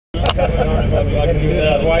I can do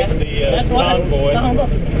that. White and the convoy.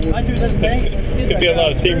 I do this thing. Could be a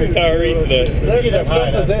lot of team retirees that There's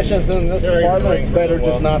some positions in this department it's better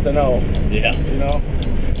just not to know. Yeah. You know?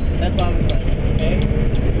 That's why I'm saying. Okay.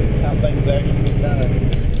 How things actually get done.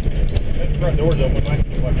 The front door's open. Might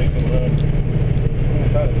see what they can run.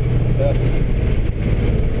 Try to do that.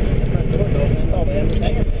 The front door's open. That's all they have to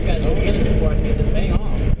say. You guys don't get it before I get this thing off.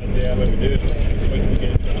 Yeah, what we do is wait till we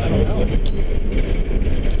get it. I don't know.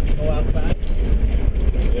 Go outside.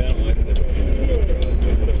 Yeah, I don't like it.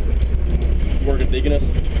 Working Deaconess?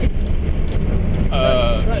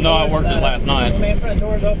 No, I worked it last night. Man, front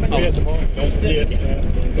door's open. Don't forget.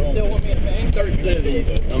 Still want me to pay? 30% of these,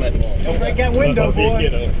 I'm at the mall. Don't break that window, boy.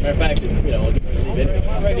 Matter of fact,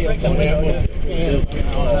 My radio's coming out. I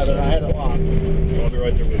had a lock. I'll be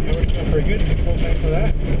right there with you. Pretty good. You full pay for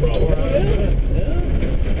that? Probably. Yeah.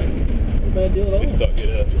 Bad deal at all. It's stuck, get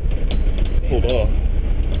pulled off.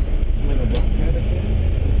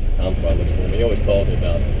 Tom's probably looking for me. He always calls me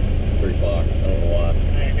about 3 o'clock. I don't know why.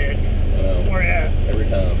 Hey, dude. Where you at? Every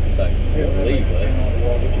time. It's like, I don't believe, but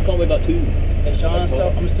you call me about 2. Hey, Sean, I'm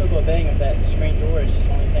still going bang with that screen door. It's just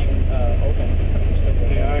the only thing open.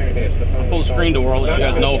 Pull the screen door. I'll let you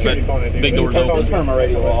guys know if that big door's Just open. turn my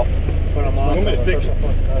radio off. When I'm on.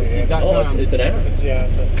 It's an app. Yeah,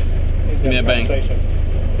 it's a... Give me a bang.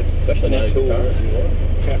 Especially now you car.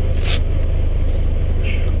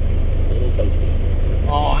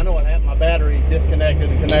 Oh, I know what happened. My battery disconnected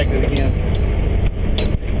and connected again.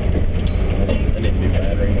 I need a new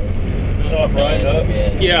battery. It's up, right? Up?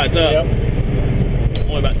 Yeah, it's up. Yep.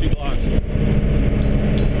 Only about 2 blocks.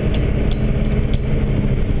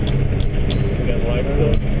 You got lights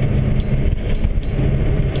still?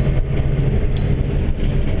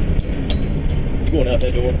 You going out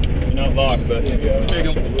that door? You're not locked, but There you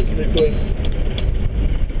go. stay put.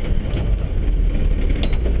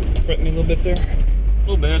 Prep me a little bit there. A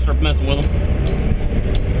little bit. I start messing with them.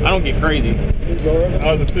 I don't get crazy.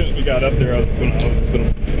 I was, as soon as we got up there, I was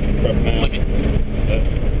gonna prep them out. Flick it.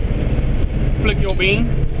 Flick your bean.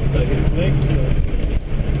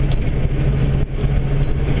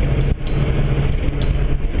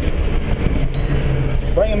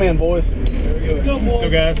 Bring him in, boys. There we go. Go,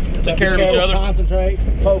 guys. Take care of each other. Concentrate.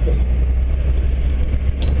 Focus.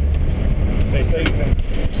 Stay safe.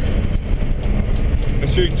 Make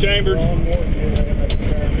sure you're chambered.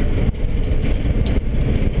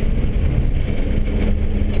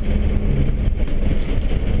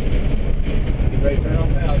 Ready to turn on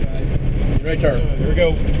now, guys. Ready to turn. Here we go.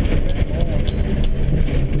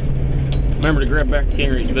 Remember to grab back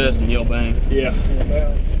Henry's vest and yell bang. Yeah.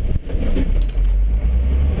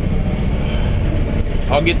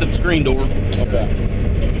 I'll get the screen door. Okay.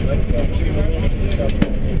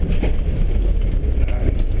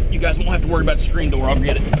 You guys won't have to worry about the screen door. I'll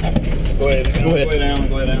get it. Go ahead. Go ahead. Go down.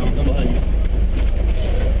 Go down. I'm behind you.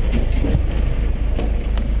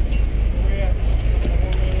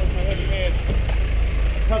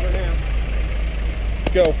 Cover now.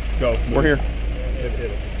 Go. Go. We're here. Hit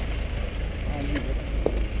it.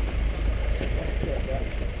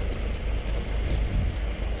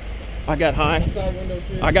 I got high.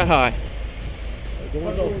 I got high.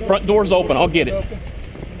 Front door's open. I'll get it.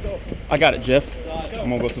 I got it, Jeff. I'm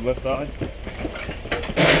gonna go to the left side.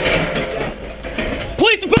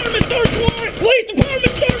 Police department, search warrant! Police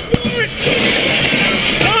department, search warrant!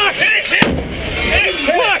 Ah, hit it!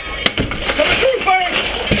 Fuck! Coming through, fire!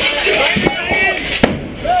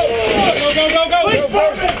 Go! Police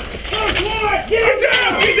department, search warrant! Get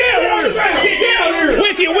down here! Get down here!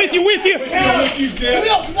 With you!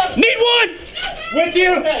 Need one! With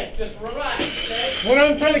you? Okay, just relax, okay? One of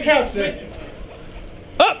them turn the couch, then.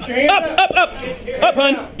 Up,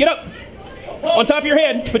 hun. Get up. On top of your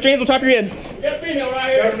head. Put your hands on top of your head. Get a female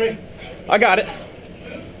right here. I got it.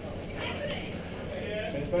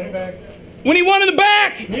 We need one in the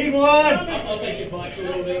back. Need one. I'll take your bike a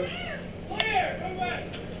little bit. Clear. Come back.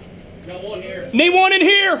 Got one here. Need one in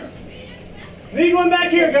here. Need one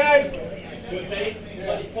back here, guys.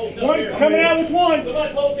 One coming out with one. You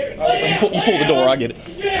pull the door. I get it.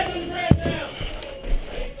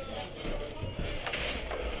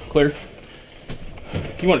 Clear.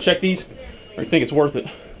 You want to check these? Or you think it's worth it? I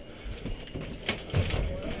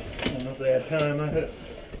don't know if they had time.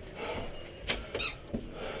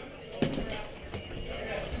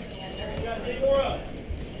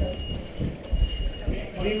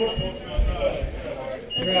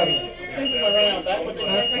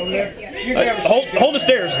 Hold the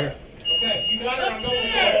stairs. Okay, you got her. I'm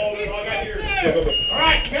going there. All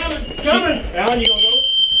right, coming. Alan, you gonna go?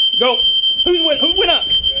 Go. Who went up?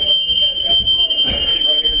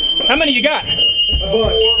 How many you got? A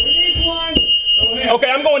bunch. Okay,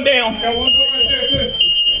 I'm going down. Got one foot right there, too.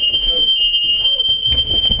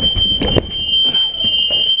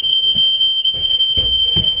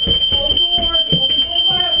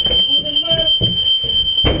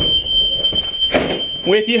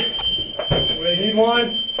 With you. We need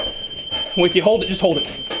one. With you. Hold it. Just hold it.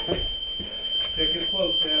 Check it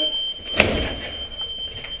close, Dad.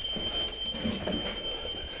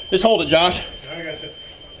 Just hold it, Josh. I got you.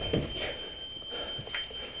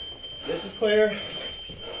 This is clear.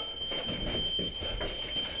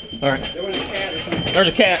 All right. There was a cat or something. There's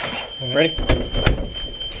a cat. Ready?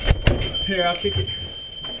 Here, I'll kick it.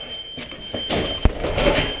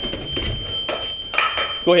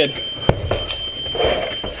 Go ahead.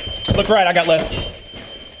 Look right. I got left.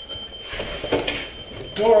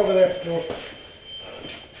 Door over there. Door.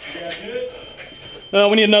 You guys good?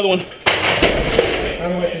 We need another one.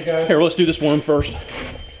 I'm with you guys. Here, let's do this one first.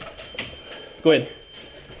 Go ahead.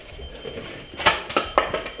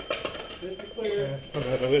 This is clear.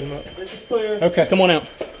 This is clear. Okay. Come on out.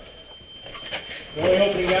 The only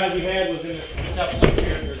opening, guys, we had was in this top left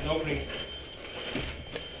here. There's an opening.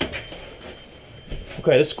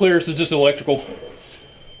 Okay, this is clear. This is just electrical.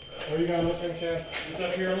 Where are you going, opening, Chad? It's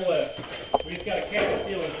up here on the left. We just got a cabin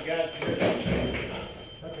ceiling, so guys.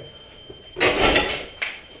 Okay.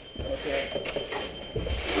 Okay.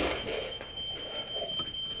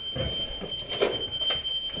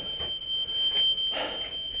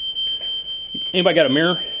 Anybody got a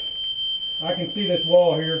mirror? I can see this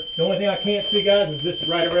wall here. The only thing I can't see, guys, is this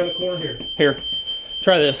right around the corner here. Here.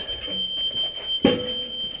 Try this.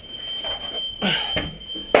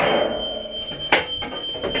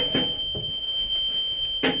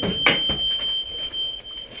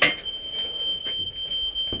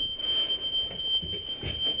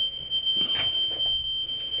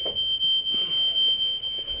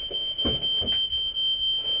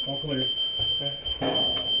 All clear. Okay.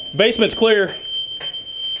 Basement's clear.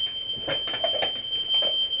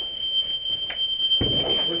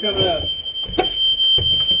 We're coming up.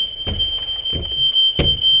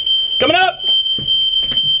 Coming up!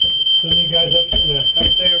 Send you guys up in the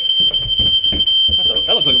upstairs.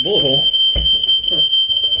 That looks like a bullet hole. Where's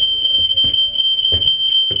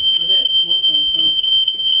that smoke coming from?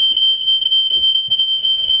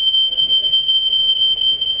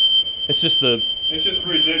 It's just the... It's just a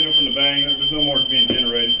residual from the bang. There's no more being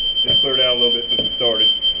generated. It's cleared out a little bit since we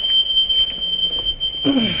started.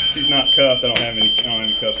 She's not cuffed. I don't have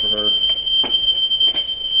any cuffs for her.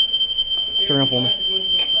 Turn around for me. Go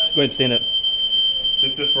ahead and stand up.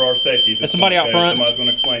 This is just for our safety. There's somebody out front. Somebody's going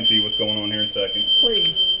to explain to you what's going on here in a second. Please.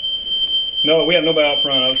 No, we have nobody out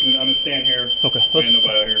front. I'm going to stand here. Okay. We have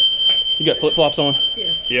nobody out here. You got flip-flops on?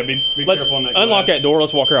 Yes. Yeah, be Let's careful on that unlock glass. that door.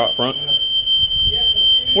 Let's walk her out front.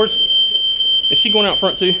 Where's... Is she going out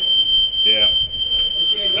front too? Yeah.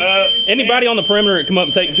 Anybody on the perimeter come up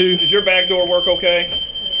and take them too? Does your back door work okay?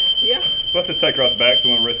 Yeah. Let's just take her out the back so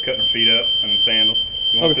we don't risk cutting her feet up and the sandals.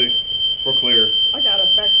 You want Okay. to? We're clear. I got a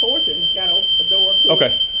back porch and got to open the door.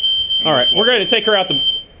 Okay. All right. We're going to take her out the...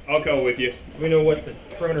 I'll go with you. We know what the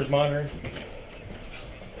perimeter's monitoring.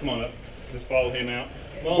 Come on up. Just follow him out.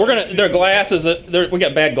 We're going to... Their glasses... We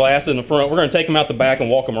got bad glass in the front. We're going to take them out the back and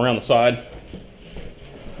walk them around the side.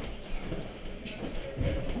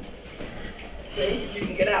 See, you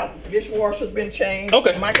can get out. Dishwasher's been changed.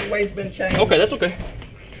 Okay. Microwave's been changed. Okay, that's okay.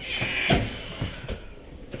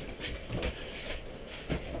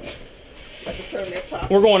 I can turn that top.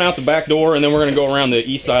 We're going out the back door, and then we're going to go around the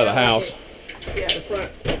east side of the house. Yeah, the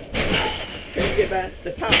front. Can you get back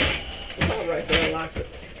the top? The top right there unlocks it.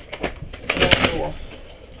 Door.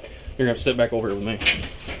 You're going to have to step back over here with me.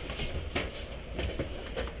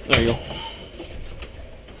 There you go.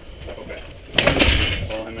 Okay.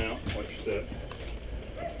 Follow him out. Watch your step.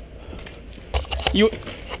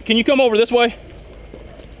 Can you come over this way?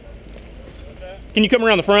 Can you come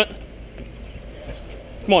around the front?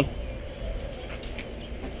 Come on.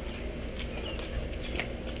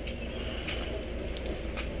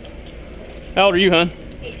 How old are you, hon?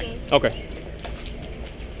 18. Okay.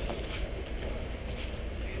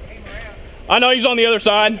 I know he's on the other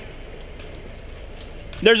side.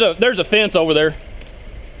 There's a fence over there.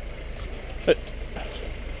 But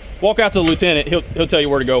walk out to the lieutenant. He'll tell you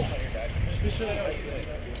where to go.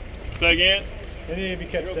 Say again? They need to be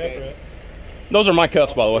kept separate. Those are my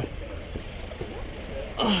cuffs, by the way.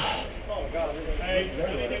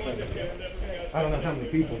 I don't know how many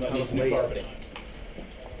people.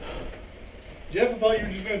 Jeff, I thought you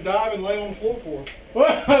were just gonna dive and lay on the floor for us.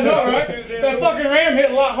 Well, I know, right? That fucking ram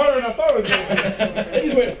hit a lot harder than I thought it was going to. It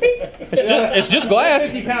just went It's just glass.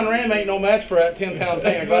 50-pound ram ain't no match for that 10-pound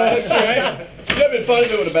pan of glass. That'd been funny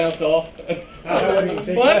if it would have bounced off.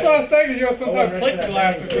 Well, that's what I was thinking. You know, sometimes plate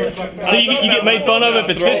glass or something. So you get made fun of if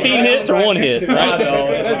it's 15 hits or 1 hit, right?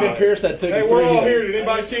 That'd been Pierce that took Hey, it we're 3 all hits. here. Did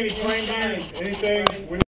anybody see any claim here? Anything?